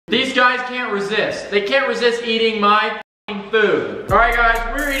guys can't resist. They can't resist eating my food. All right, guys,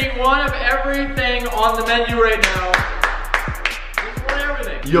 we're eating one of everything on the menu right now. Just one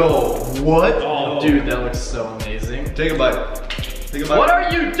everything. Yo, what? Oh, dude, that looks so amazing. Take a bite. Take a bite. What are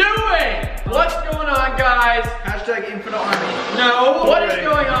you doing? What's going on, guys? Hashtag Infinite Army. No, what is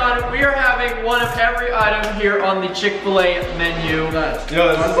going on? We are having one of every item here on the Chick-fil-A menu. Yo, this is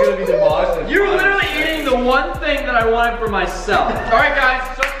gonna be demolished. You're literally eating the one thing that I wanted for myself. All right,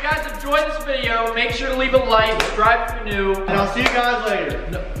 guys, so if you guys enjoyed this video, make sure to leave a like, subscribe if you're new. And I'll see you guys later.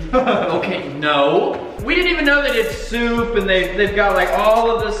 No. Okay, no. We didn't even know they did soup and they've got like all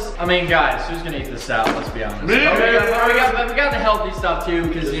of this. I mean, guys, who's gonna eat this salad? Let's be honest. Me. We got the healthy stuff too,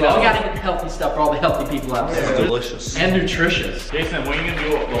 because you know we gotta get the healthy stuff for all the healthy people out there. Delicious. And nutritious. Jason, when are you gonna do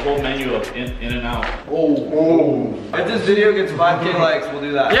the whole menu of In-N-Out? Oh. If this video gets 5K likes, we'll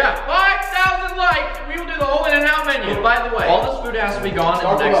do that. Yeah, 5,000 likes. We will do the whole In-N-Out menu. By the way, all this food has to be gone in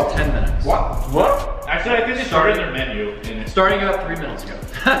the next 10 minutes. What? Actually, I think they started their menu. Starting about 3 minutes ago.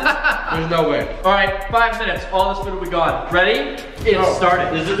 There's no way. All right, 5 minutes. All this food will be gone. Ready? It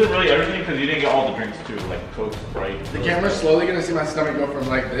started. This isn't really everything because you didn't get all the drinks too, like Coke, Sprite. The camera's slowly gonna see my stomach go from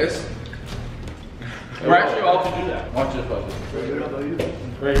like this. We're actually all to do that. Watch this, watch this.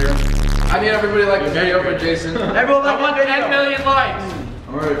 right here. I need everybody to like the video for Jason. Everyone, I want 10 million likes.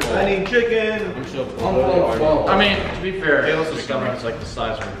 I'm already full. I need chicken. I'm full. I mean, to be fair, Halo's stomach's like the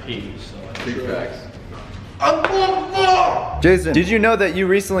size of a pea, so. Big facts. Jason, did you know that you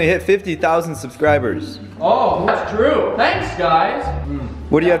recently hit 50,000 subscribers? Oh, that's true. Thanks, guys.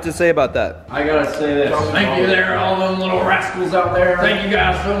 What do you have to say about that? I gotta say this. Thank you there, all them little rascals out there. Thank you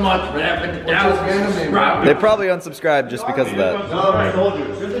guys so much for that 50,000 subscribers. They probably unsubscribed just because of that. No, my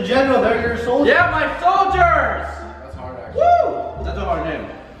soldiers. You're the general, they're your soldiers. Yeah, my soldiers! That's hard actually. Woo! That's a hard name.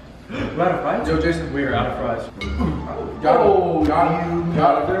 We're out of fries? Yo, Jason, We're out of fries. got it.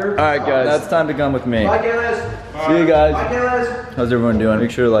 Got it. Alright guys, that's time to come with me. Bye, Kaylis. See you guys. Bye, Kaylis. How's everyone doing?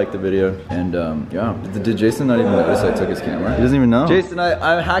 Make sure to like the video. And yeah, did Jason not even notice I took his camera? He doesn't even know. Jason,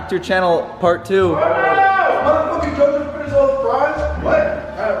 I hacked your channel part 2. Motherfucking Joseph finished all the fries? What?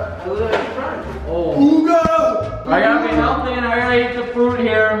 I literally ate fries. Oh. Ooga! I gotta be healthy and I gotta eat the fruit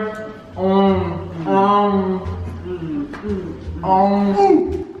here.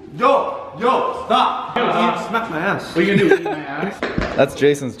 Yo, stop. Smack my ass. What are you gonna do? Eat my ass? That's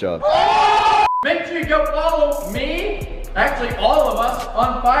Jason's job. Make sure you go follow me, actually all of us,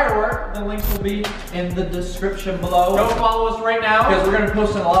 on Firework. The links will be in the description below. Go follow us right now, because we're gonna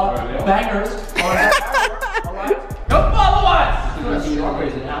post a lot of bangers on Firework. Alright? Go follow us!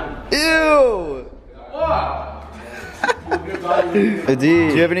 Ew! What? Adi, do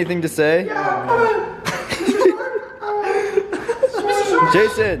you have anything to say?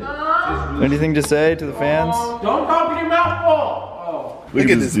 Jason, anything to say to the fans? Don't talk with your mouth full! Look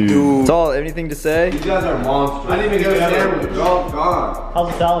at this dude. Tall, anything to say? You guys are monsters. I didn't even get a sandwich. Oh, gone.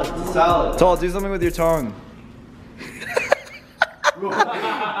 How's the salad? It's a salad. Tall, do something with your tongue.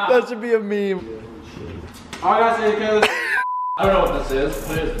 That should be a meme. I gotta say, Kayla, I don't know what this is,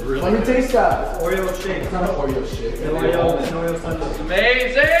 but it's really Let me taste that. Oreo shake. It's not an Oreo shake. Oreo sundae.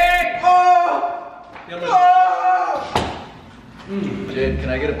 amazing! Jade, can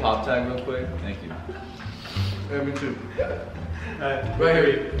I get a pop tag real quick? Thank you. Yeah, me too. Right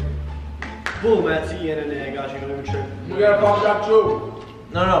here. Boom, that's E-N-N-A. I got you. Don't even trip. We got a pop shot too.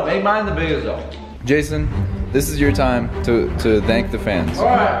 No, make mine the biggest though. Jason, this is your time to thank the fans.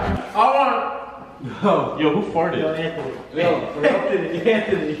 Alright. I want Yo, who farted? Yo,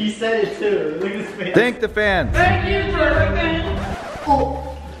 Anthony. He said it too. Look at his face. Thank the fans. Thank you for everything!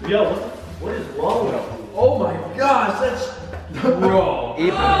 Yo, what is wrong with him? Oh my gosh, that's Bro.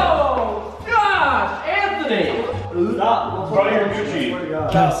 Ethan. Oh, gosh, Anthony! Stop. Probably your Gucci.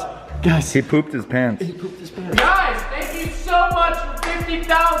 Guys, he pooped his pants. Guys, thank you so much for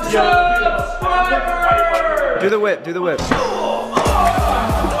 50,000 subscribers! Do the whip, do the whip.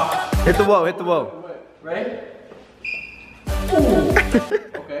 Hit the whoa, hit the whoa. Ready?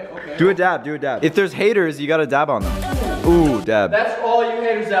 okay. Do a dab, do a dab. If there's haters, you gotta dab on them. Ooh, dab. That's all you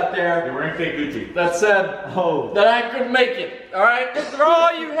haters out there You're wearing fake Gucci. that said that I couldn't make it. Alright? For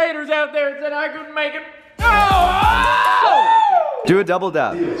all you haters out there that said I couldn't make it. Oh! Do a double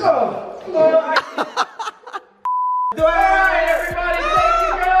dab. Alright, everybody, thank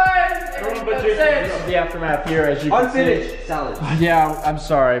you guys! That's it. This is the aftermath here, as you can Unfinished salad. Yeah, I'm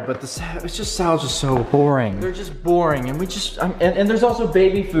sorry, but it's just salads are so boring. They're just boring, and we just and there's also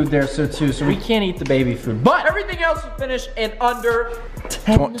baby food there, so we can't eat the baby food. But everything else is finished in under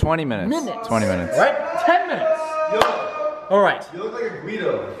 10 20 minutes. 20 minutes. Right? 10 minutes. Yo, All right. you look like a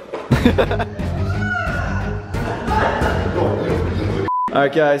Guido.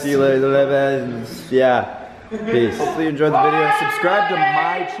 Alright guys, see you later. Yeah. Peace. Hopefully you enjoyed the video. Subscribe to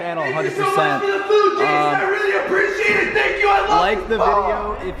my channel 100%. Thank you so much for the food, Jason. I really appreciate it. Thank you. I love you. Like the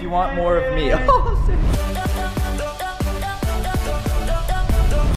video if you want more of me.